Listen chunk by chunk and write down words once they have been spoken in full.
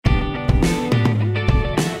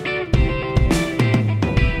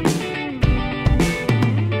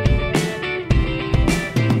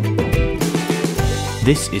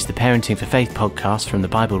This is the Parenting for Faith podcast from the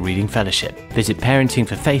Bible Reading Fellowship. Visit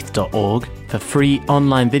parentingforfaith.org for free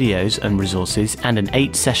online videos and resources and an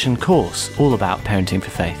 8-session course all about parenting for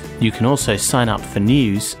faith. You can also sign up for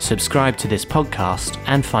news, subscribe to this podcast,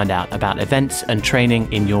 and find out about events and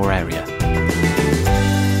training in your area.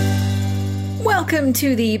 Welcome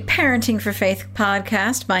to the Parenting for Faith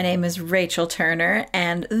podcast. My name is Rachel Turner,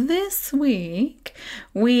 and this week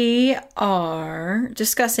we are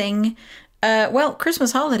discussing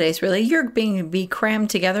Christmas holidays, really. You're being to be crammed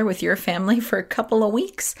together with your family for a couple of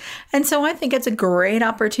weeks. And so I think it's a great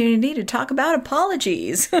opportunity to talk about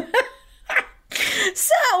apologies.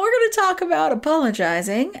 So we're going to talk about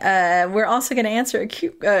apologizing. We're also going to answer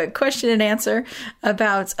a question and answer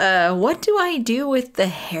about what do I do with the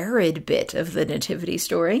Herod bit of the nativity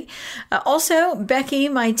story. Also, Becky,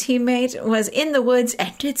 my teammate, was in the woods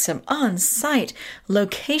and did some on-site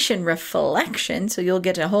location reflection, so you'll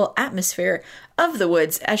get a whole atmosphere of the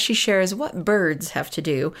woods as she shares what birds have to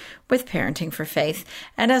do with parenting for faith.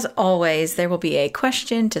 And as always, there will be a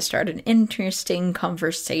question to start an interesting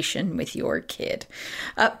conversation with your kid.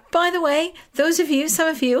 By the way, some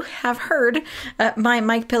of you have heard my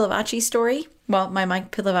Mike Pilavachi story. Well, my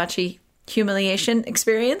Mike Pilavachi humiliation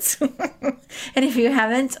experience. And if you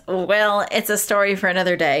haven't, well, it's a story for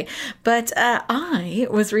another day. But I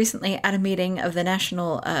was recently at a meeting with the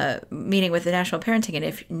National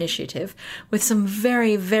Parenting Initiative with some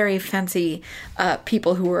very, very fancy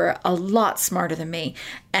people who were a lot smarter than me.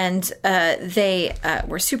 And they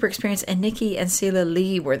were super experienced. And Nikki and Seela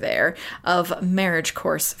Lee were there of Marriage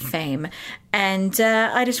Course fame. And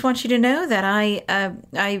I just want you to know that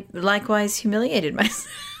I likewise humiliated myself.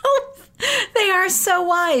 They are so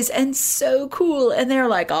wise and so cool, and they're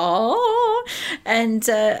like, oh, and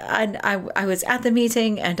I was at the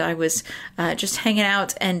meeting, and I was just hanging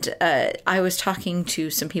out, and I was talking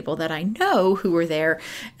to some people that I know who were there,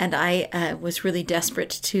 and I was really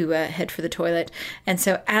desperate to head for the toilet, and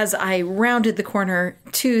so as I rounded the corner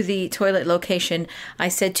to the toilet location, I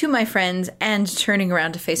said to my friends, and turning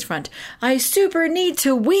around to face front, I super need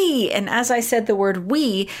to wee, and as I said the word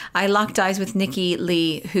wee, I locked eyes with Nikki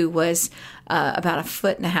Lee, who was about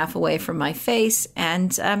 1.5 feet away from my face,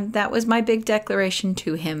 and that was my big declaration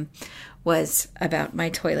to him, was about my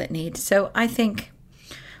toilet need. So I think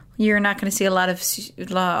you're not going to see a lot of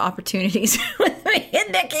opportunities with me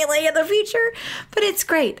and Nikki Lee in the future, but it's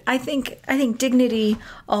great. I think dignity,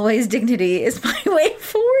 always dignity, is my way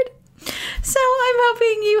forward. So I'm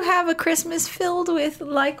hoping you have a Christmas filled with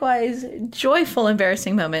likewise joyful,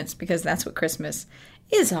 embarrassing moments, because that's what Christmas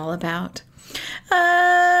is all about. What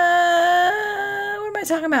am I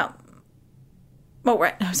talking about? Oh,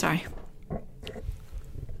 right. Oh, sorry.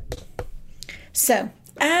 So,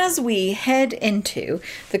 as we head into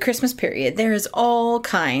the Christmas period, there is all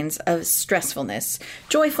kinds of stressfulness,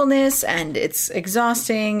 joyfulness, and it's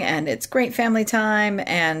exhausting, and it's great family time,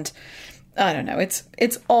 and I don't know,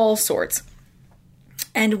 it's all sorts.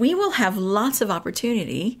 And we will have lots of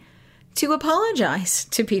opportunity to apologize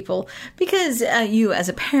to people, because you as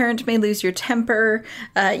a parent may lose your temper.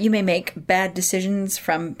 You may make bad decisions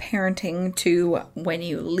from parenting to when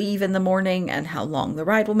you leave in the morning and how long the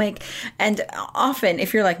ride will make. And often,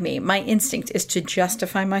 if you're like me, my instinct is to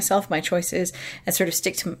justify myself, my choices, and sort of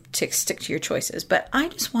stick to your choices. But I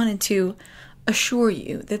just wanted to assure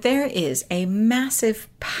you that there is a massive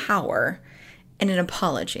power in an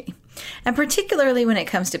apology. And particularly when it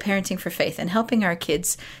comes to parenting for faith and helping our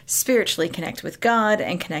kids spiritually connect with God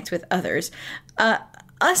and connect with others,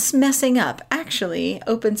 us messing up actually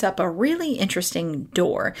opens up a really interesting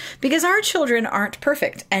door, because our children aren't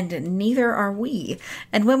perfect, and neither are we.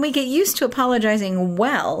 And when we get used to apologizing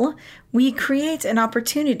well, we create an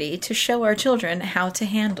opportunity to show our children how to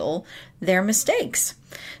handle their mistakes.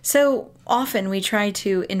 So often we try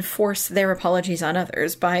to enforce their apologies on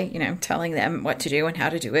others by, telling them what to do and how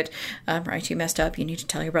to do it. Right, you messed up. You need to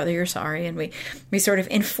tell your brother you're sorry. And we sort of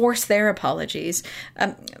enforce their apologies.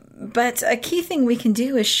 But a key thing we can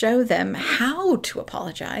do is show them how to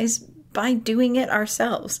apologize by doing it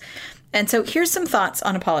ourselves. And so here's some thoughts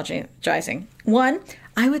on apologizing. One,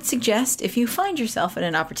 I would suggest, if you find yourself in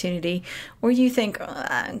an opportunity where you think,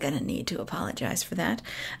 I'm going to need to apologize for that,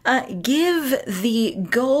 give the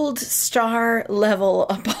gold star level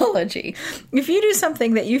apology. If you do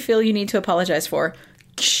something that you feel you need to apologize for,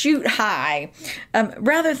 shoot high.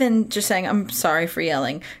 Rather than just saying, I'm sorry for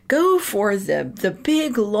yelling, go for the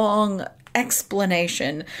big, long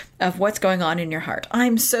explanation of what's going on in your heart.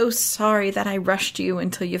 I'm so sorry that I rushed you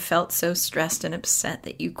until you felt so stressed and upset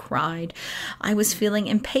that you cried. I was feeling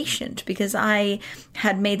impatient because I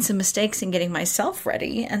had made some mistakes in getting myself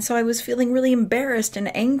ready, and so I was feeling really embarrassed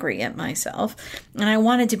and angry at myself, and I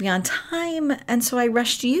wanted to be on time, and so I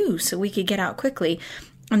rushed you so we could get out quickly,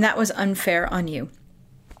 and that was unfair on you.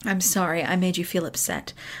 I'm sorry I made you feel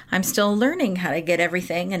upset. I'm still learning how to get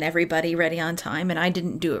everything and everybody ready on time, and I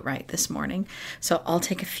didn't do it right this morning. So I'll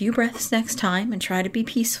take a few breaths next time and try to be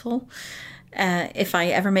peaceful. If I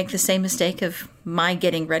ever make the same mistake of my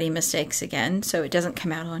getting ready mistakes again, so it doesn't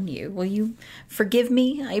come out on you, will you forgive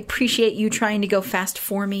me? I appreciate you trying to go fast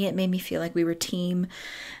for me. It made me feel like we were a team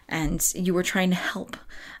and you were trying to help.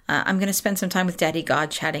 I'm going to spend some time with Daddy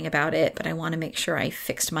God chatting about it, but I want to make sure I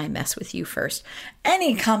fixed my mess with you first.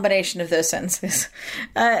 Any combination of those sentences.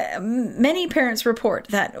 Many parents report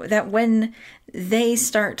that when they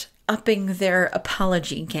start upping their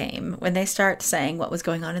apology game, when they start saying what was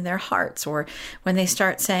going on in their hearts, or when they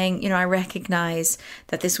start saying, I recognize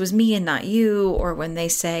that this was me and not you, or when they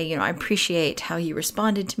say, I appreciate how you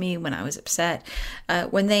responded to me when I was upset,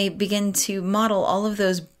 when they begin to model all of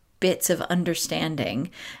those bits of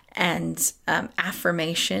understanding and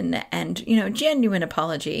affirmation and, genuine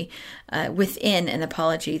apology within an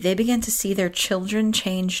apology, they begin to see their children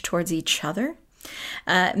change towards each other.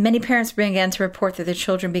 Many parents began to report that their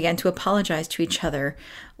children began to apologize to each other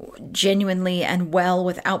genuinely and well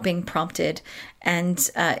without being prompted.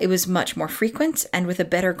 And it was much more frequent and with a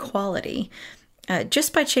better quality.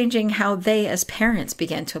 Just by changing how they as parents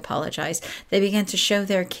began to apologize, they began to show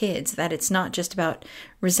their kids that it's not just about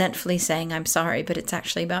resentfully saying I'm sorry, but it's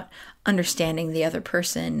actually about understanding the other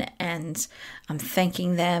person and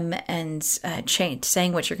thanking them and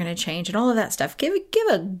saying what you're going to change and all of that stuff. Give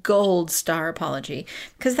a gold star apology,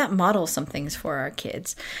 because that models some things for our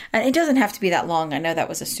kids. And it doesn't have to be that long. I know that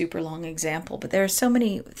was a super long example, but there are so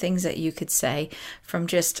many things that you could say from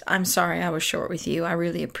just, I'm sorry I was short with you. I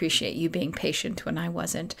really appreciate you being patient when I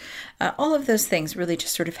wasn't. All of those things really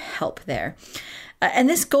just sort of help there. And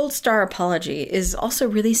this gold star apology is also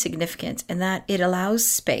really significant in that it allows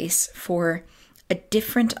space for a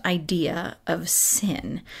different idea of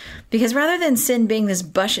sin. Because rather than sin being this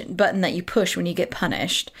button that you push when you get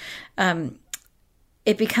punished,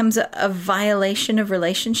 it becomes a violation of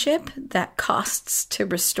relationship that costs to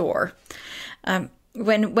restore.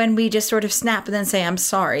 When we just sort of snap and then say, I'm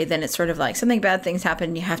sorry, then it's sort of like something bad things happen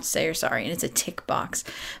and you have to say you're sorry, and it's a tick box.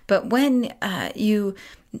 But when you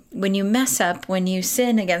mess up, when you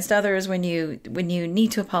sin against others, when you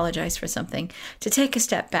need to apologize for something, to take a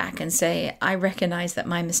step back and say, I recognize that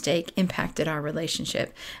my mistake impacted our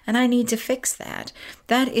relationship and I need to fix that.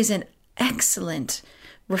 That is an excellent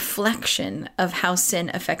reflection of how sin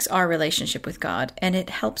affects our relationship with God. And it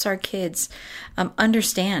helps our kids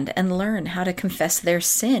understand and learn how to confess their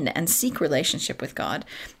sin and seek relationship with God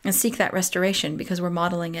and seek that restoration, because we're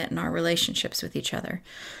modeling it in our relationships with each other.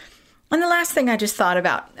 And the last thing I just thought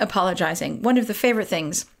about apologizing, one of the favorite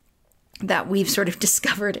things that we've sort of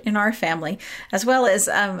discovered in our family, as well as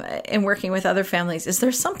in working with other families, is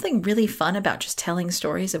there's something really fun about just telling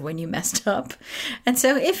stories of when you messed up. And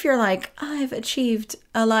so if you're like, I've achieved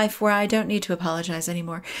a life where I don't need to apologize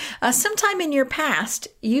anymore, sometime in your past,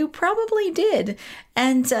 you probably did.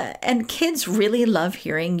 And kids really love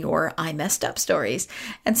hearing your I messed up stories.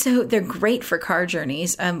 And so they're great for car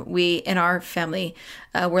journeys. We, in our family,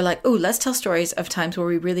 we're like, oh, let's tell stories of times where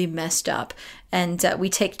we really messed up. And we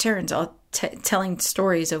take turns telling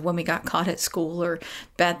stories of when we got caught at school or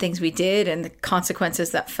bad things we did and the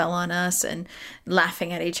consequences that fell on us, and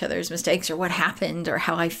laughing at each other's mistakes or what happened or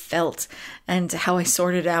how I felt and how I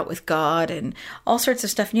sorted it out with God and all sorts of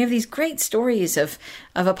stuff. And you have these great stories of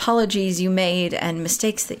apologies you made and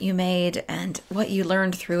mistakes that you made and what you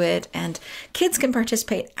learned through it. And kids can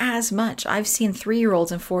participate as much. I've seen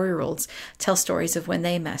 3-year-olds and 4-year-olds tell stories of when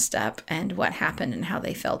they messed up and what happened and how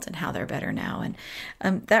they felt and how they're better now.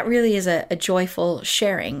 And that really is a joyful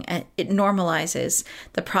sharing. And it normalizes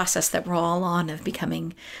the process that we're all on of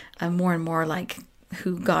becoming more and more like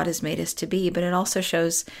who God has made us to be, but it also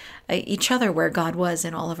shows each other where God was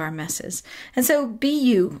in all of our messes. And so be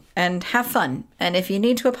you and have fun. And if you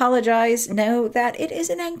need to apologize, know that it is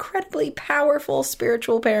an incredibly powerful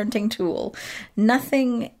spiritual parenting tool.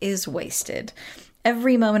 Nothing is wasted.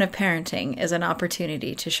 Every moment of parenting is an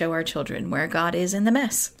opportunity to show our children where God is in the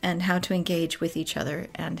mess and how to engage with each other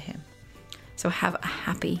and Him. So have a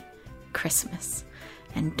happy Christmas,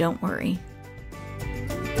 and don't worry.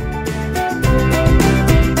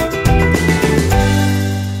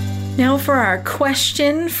 Now for our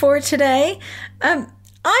question for today.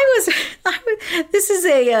 This is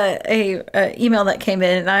a email that came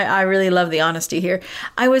in, and I really love the honesty here.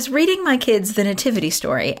 I was reading my kids the nativity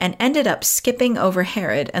story and ended up skipping over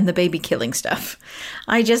Herod and the baby killing stuff.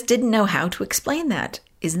 I just didn't know how to explain that.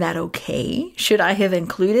 Is that okay? Should I have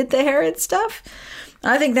included the Herod stuff?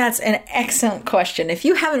 I think that's an excellent question. If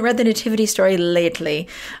you haven't read the nativity story lately,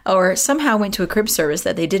 or somehow went to a crib service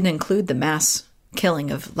that they didn't include the mass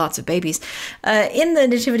killing of lots of babies. In the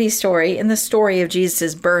nativity story, in the story of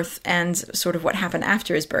Jesus' birth and sort of what happened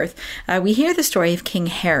after his birth, we hear the story of King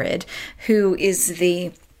Herod, who is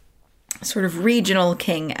the sort of regional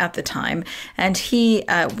king at the time, and he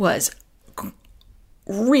was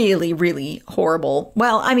really, really horrible.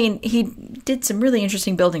 Well, I mean, he did some really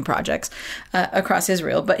interesting building projects across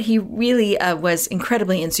Israel, but he really was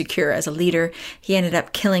incredibly insecure as a leader. He ended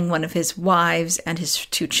up killing one of his wives and his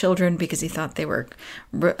 2 children because he thought they were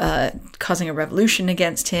causing a revolution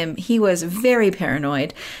against him. He was very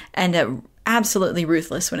paranoid and absolutely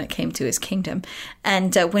ruthless when it came to his kingdom.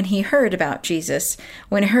 And when he heard about Jesus,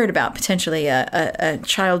 when he heard about potentially a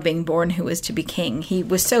child being born who was to be king, he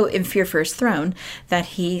was so in fear for his throne that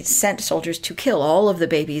he sent soldiers to kill all of the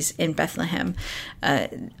babies in Bethlehem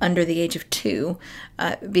under the age of 2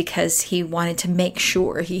 because he wanted to make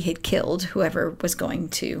sure he had killed whoever was going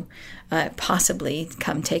to possibly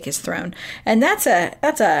come take his throne. And that's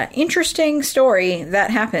a interesting story that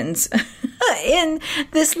happens in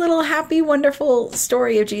this little happy, wonderful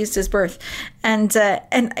story of Jesus' birth. And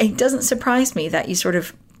it doesn't surprise me that you sort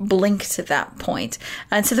of blinked at that point.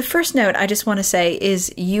 And so the first note I just want to say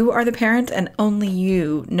is you are the parent and only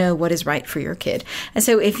you know what is right for your kid. And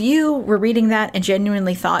so if you were reading that and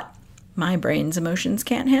genuinely thought, my kid's emotions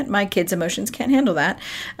can't handle that,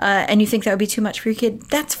 and you think that would be too much for your kid,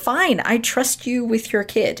 that's fine. I trust you with your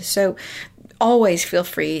kid. So always feel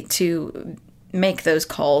free to make those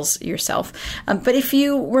calls yourself. But if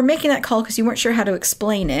you were making that call because you weren't sure how to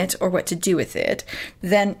explain it or what to do with it,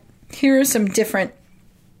 then here are some different,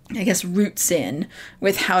 I guess, roots in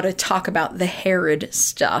with how to talk about the Herod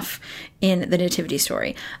stuff in the nativity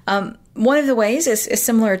story. One of the ways is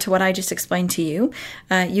similar to what I just explained to you.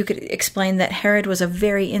 You could explain that Herod was a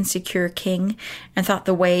very insecure king and thought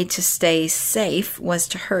the way to stay safe was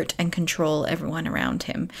to hurt and control everyone around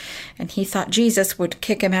him. And he thought Jesus would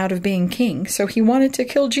kick him out of being king, so he wanted to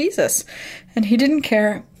kill Jesus. And he didn't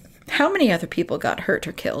care how many other people got hurt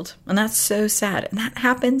or killed. And that's so sad. And that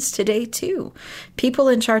happens today too. People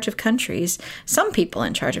in charge of countries, some people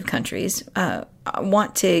in charge of countries,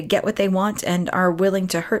 want to get what they want and are willing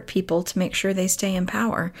to hurt people to make sure they stay in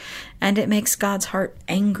power. And it makes God's heart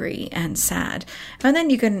angry and sad. And then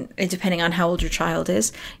you can, depending on how old your child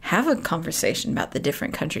is, have a conversation about the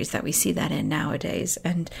different countries that we see that in nowadays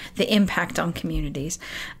and the impact on communities.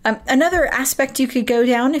 Another aspect you could go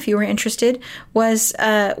down if you were interested was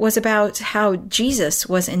about how Jesus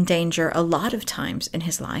was in danger a lot of times in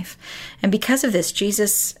his life. And because of this,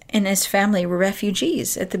 Jesus and his family were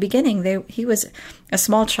refugees. At the beginning, he was a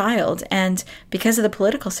small child, and because of the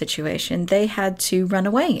political situation, they had to run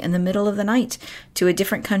away in the middle of the night to a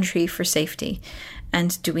different country for safety.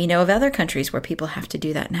 And do we know of other countries where people have to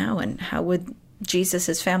do that now? And how would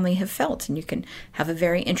Jesus' family have felt? And you can have a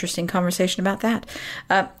very interesting conversation about that.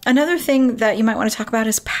 Another thing that you might want to talk about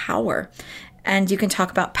is power. And you can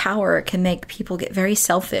talk about power can make people get very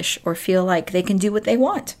selfish or feel like they can do what they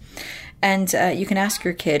want. And you can ask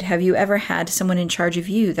your kid, have you ever had someone in charge of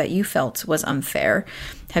you that you felt was unfair?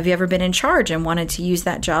 Have you ever been in charge and wanted to use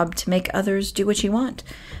that job to make others do what you want?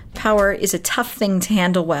 Power is a tough thing to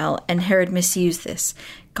handle well, and Herod misused this.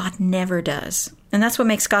 God never does. And that's what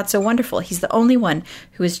makes God so wonderful. He's the only one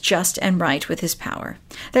who is just and right with his power.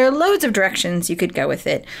 There are loads of directions you could go with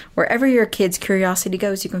it. Wherever your kid's curiosity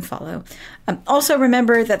goes, you can follow. Also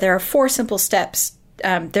remember that there are 4 simple steps.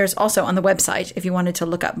 There's also on the website, if you wanted to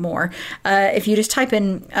look up more. If you just type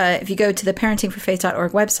in, if you go to the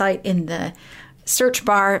parentingforfaith.org website, in the search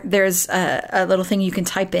bar, there's a little thing you can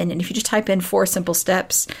type in. And if you just type in 4 simple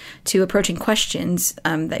steps to approaching questions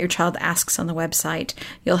that your child asks on the website,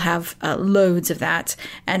 you'll have loads of that.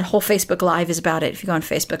 And whole Facebook Live is about it. If you go on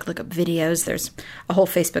Facebook, look up videos, there's a whole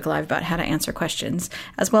Facebook Live about how to answer questions,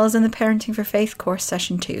 as well as in the Parenting for Faith course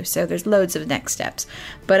session 2. So there's loads of next steps.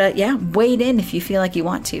 But yeah, wade in if you feel like you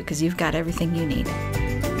want to, because you've got everything you need.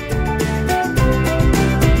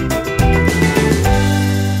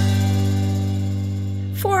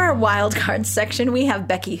 For our wild card section, we have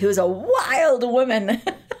Becky, who's a wild woman.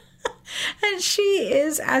 And she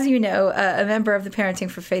is, as you know, a member of the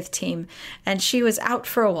Parenting for Faith team. And she was out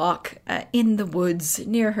for a walk in the woods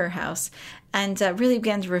near her house and really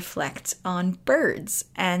began to reflect on birds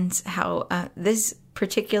and how this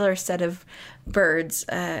particular set of birds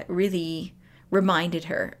really reminded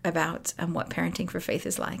her about what parenting for faith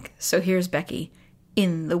is like. So here's Becky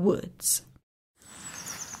in the woods.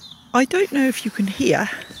 I don't know if you can hear,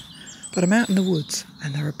 but I'm out in the woods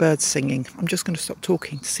and there are birds singing. I'm just going to stop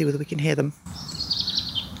talking to see whether we can hear them.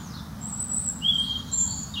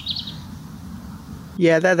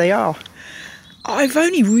 Yeah, there they are. I've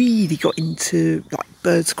only really got into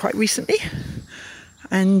birds quite recently,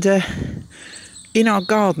 and in our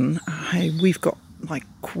garden we've got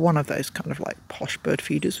one of those kind of posh bird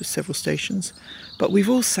feeders with several stations, but we've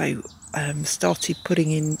also started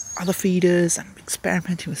putting in other feeders and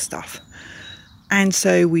experimenting with stuff. And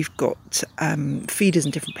so we've got feeders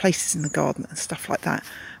in different places in the garden and stuff like that.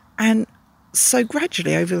 And so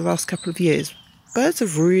gradually over the last couple of years, birds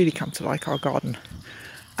have really come to like our garden.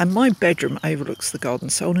 And my bedroom overlooks the garden,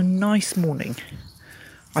 so on a nice morning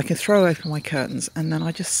I can throw open my curtains and then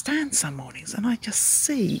I just stand some mornings and I just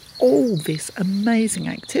see all this amazing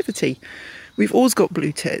activity. We've always got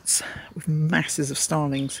blue tits with masses of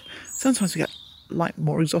starlings. Sometimes we get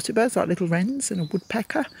more exotic birds like little wrens and a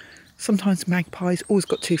woodpecker. Sometimes magpies, always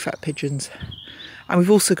got 2 fat pigeons. And we've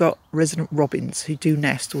also got resident robins who do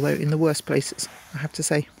nest, although in the worst places, I have to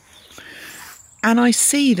say. And I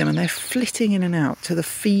see them and they're flitting in and out to the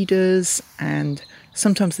feeders, and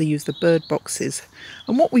sometimes they use the bird boxes.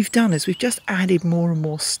 And what we've done is we've just added more and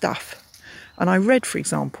more stuff. And I read, for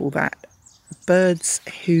example, that birds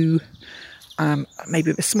who maybe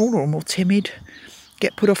a bit smaller or more timid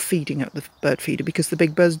get put off feeding at the bird feeder because the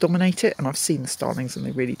big birds dominate it. And I've seen the starlings and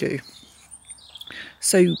they really do.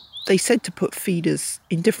 So they said to put feeders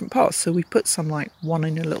in different parts. So we put some one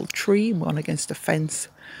in a little tree, one against a fence.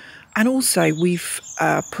 And also we've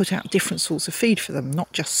put out different sorts of feed for them,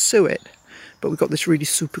 not just suet, but we've got this really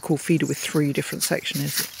super cool feeder with 3 different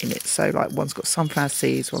sections in it. So one's got sunflower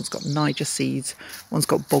seeds, one's got Niger seeds, one's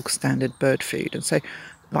got bog standard bird food. And so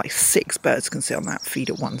 6 birds can sit on that feed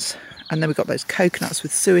at once. And then we've got those coconuts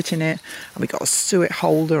with suet in it, and we've got a suet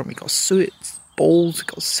holder, and we've got suet balls, we've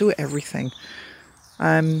got suet everything.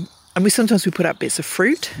 And we sometimes put out bits of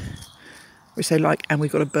fruit. We say and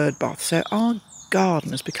we've got a bird bath. So our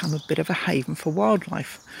garden has become a bit of a haven for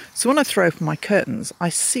wildlife. So when I throw open my curtains, I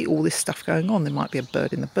see all this stuff going on. There might be a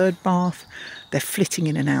bird in the bird bath. They're flitting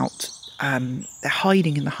in and out. They're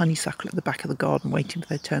hiding in the honeysuckle at the back of the garden, waiting for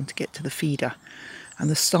their turn to get to the feeder. And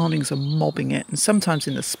the starlings are mobbing it. And sometimes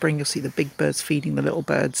in the spring, you'll see the big birds feeding the little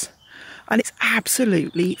birds. And it's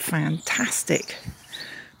absolutely fantastic.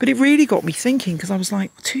 But it really got me thinking, because I was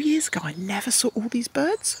 2 years ago, I never saw all these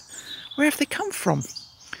birds. Where have they come from?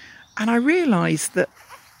 And I realised that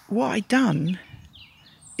what I'd done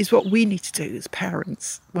is what we need to do as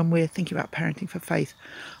parents when we're thinking about parenting for faith.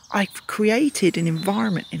 I've created an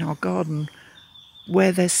environment in our garden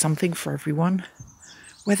where there's something for everyone,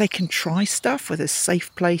 where they can try stuff, where there's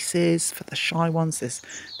safe places for the shy ones.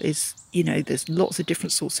 There's lots of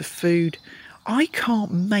different sorts of food. I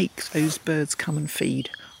can't make those birds come and feed.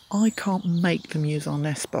 I can't make them use our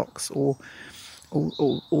nest box or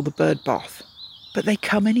the bird bath. But they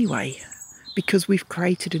come anyway, because we've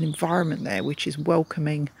created an environment there which is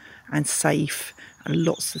welcoming and safe and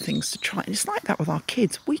lots of things to try. And it's like that with our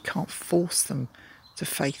kids. We can't force them to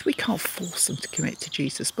faith. We can't force them to commit to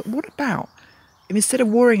Jesus. But what about, instead of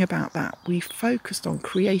worrying about that, we focused on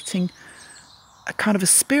creating a kind of a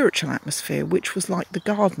spiritual atmosphere, which was like the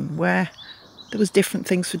garden, where there was different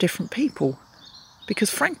things for different people. Because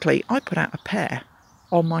frankly, I put out a pear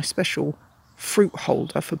on my special fruit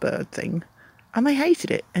holder for bird thing, and they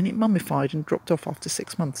hated it, and it mummified and dropped off after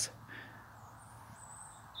 6 months.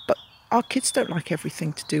 But our kids don't like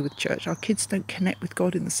everything to do with church. Our kids don't connect with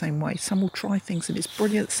God in the same way. Some will try things and it's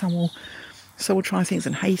brilliant. Some will try things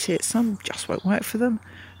and hate it. Some just won't work for them.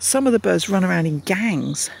 Some of the birds run around in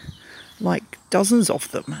gangs, dozens of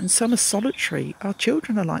them, and some are solitary. Our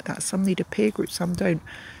children are like that. Some need a peer group, some don't.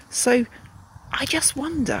 So I just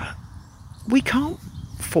wonder, we can't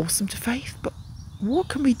force them to faith, but what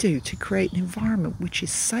can we do to create an environment which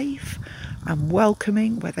is safe and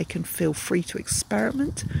welcoming, where they can feel free to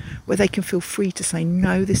experiment, where they can feel free to say,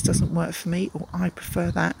 no, this doesn't work for me, or I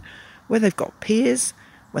prefer that, where they've got peers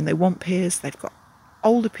when they want peers, they've got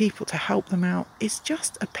older people to help them out. It's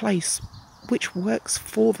just a place which works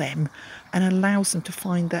for them and allows them to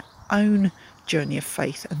find their own journey of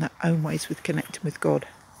faith and their own ways with connecting with God.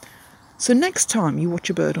 So next time you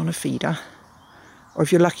watch a bird on a feeder, or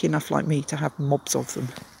if you're lucky enough like me to have mobs of them,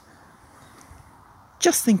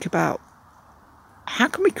 just think about, how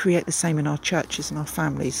can we create the same in our churches and our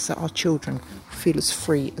families so our children feel as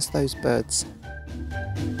free as those birds?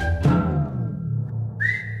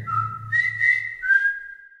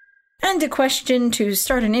 And a question to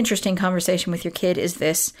start an interesting conversation with your kid is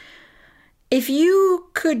this. If you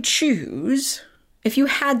could choose, if you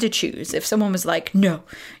had to choose, if someone was like, no,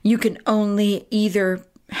 you can only either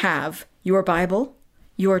have your Bible,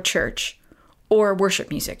 your church, or worship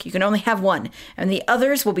music. You can only have one, and the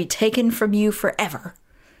others will be taken from you forever.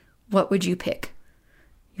 What would you pick?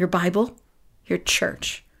 Your Bible, your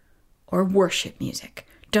church, or worship music?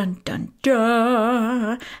 Dun, dun,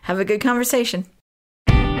 dun. Have a good conversation.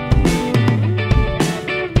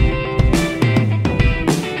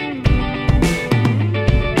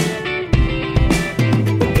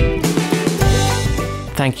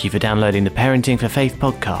 Thank you for downloading the Parenting for Faith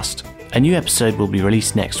podcast. A new episode will be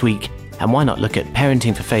released next week, and why not look at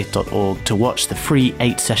parentingforfaith.org to watch the free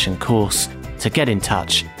 8-session course, to get in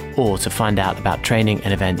touch, or to find out about training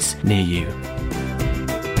and events near you.